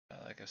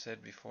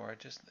said before,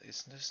 it's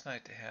just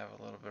nice to have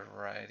a little bit of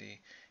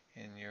variety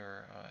in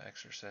your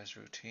exercise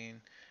routine,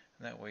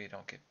 and that way you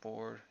don't get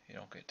bored, you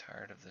don't get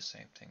tired of the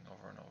same thing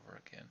over and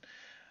over again.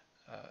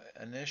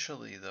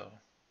 Initially, though,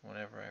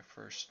 whenever I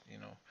first,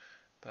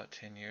 about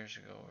 10 years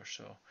ago or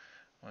so,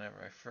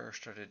 whenever I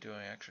first started doing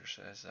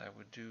exercise, I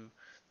would do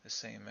the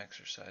same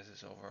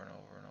exercises over and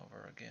over and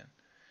over again.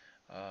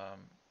 Um,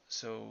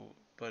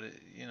 but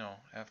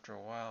after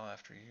a while,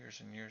 after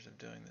years and years of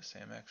doing the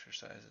same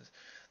exercises,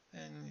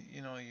 then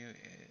you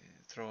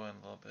throw in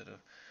a little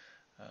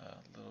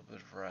bit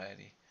of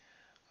variety.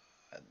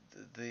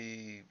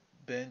 The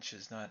bench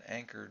is not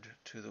anchored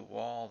to the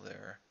wall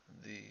there.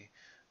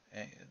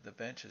 The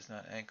bench is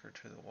not anchored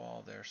to the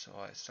wall there, so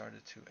I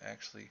started to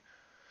actually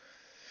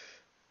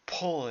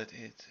pull it.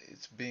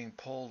 It's being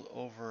pulled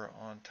over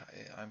on top.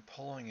 I'm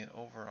pulling it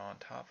over on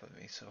top of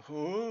me. So,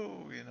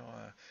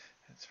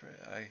 it's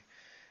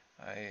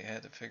I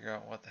had to figure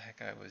out what the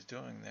heck I was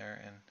doing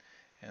there, and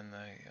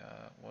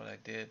what I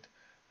did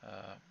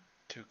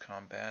to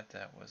combat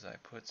that was I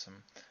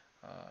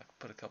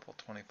put a couple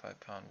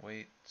 25-pound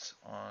weights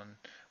on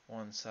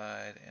one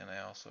side, and I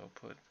also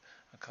put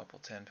a couple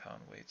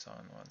 10-pound weights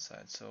on one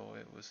side. So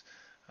it was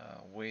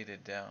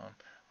weighted down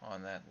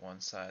on that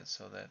one side,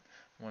 so that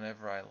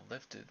whenever I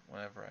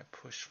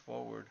pushed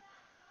forward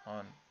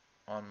on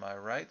my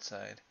right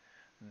side,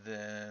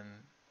 then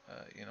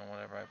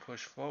whenever I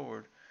push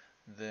forward,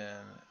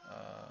 then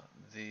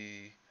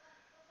the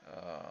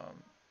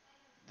um,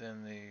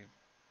 the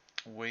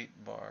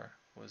weight bar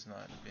was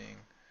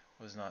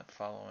not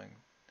following,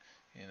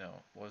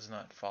 was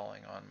not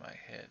falling on my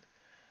head.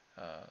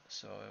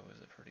 So it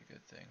was a pretty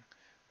good thing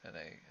that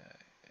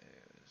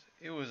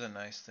it was a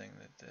nice thing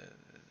that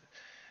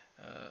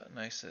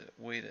nice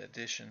weight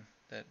addition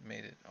that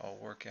made it all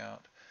work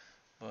out.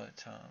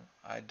 But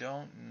I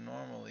don't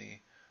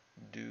normally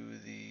do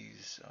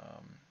these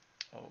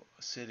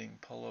sitting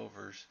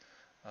pullovers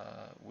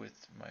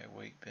with my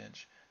weight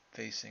bench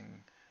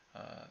facing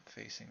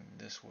facing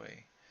this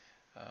way.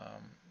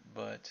 Um,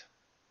 but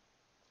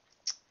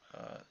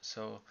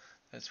so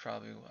that's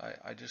probably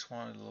I just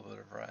wanted a little bit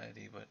of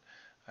variety, but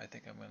I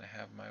think I'm going to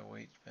have my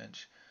weight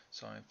bench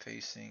so I'm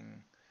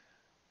facing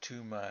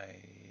to my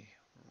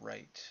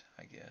right,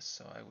 I guess.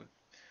 So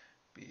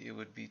it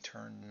would be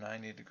turned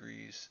 90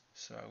 degrees,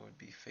 so I would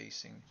be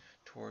facing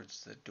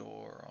towards the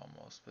door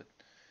almost, but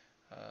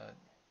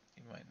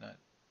you might not.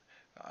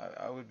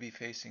 I would be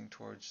facing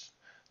towards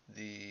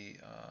the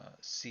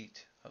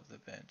seat of the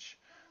bench.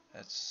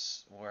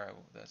 That's where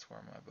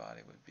my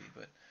body would be.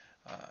 But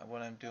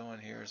what I'm doing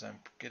here is I'm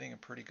getting a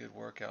pretty good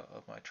workout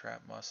of my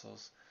trap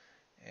muscles,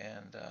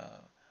 and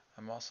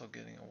I'm also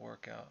getting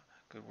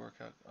good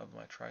workout of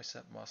my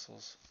tricep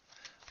muscles.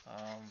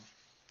 Um,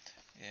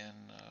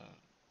 and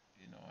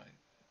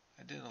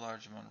I did a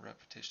large amount of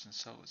repetitions,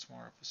 so it's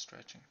more of a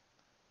stretching.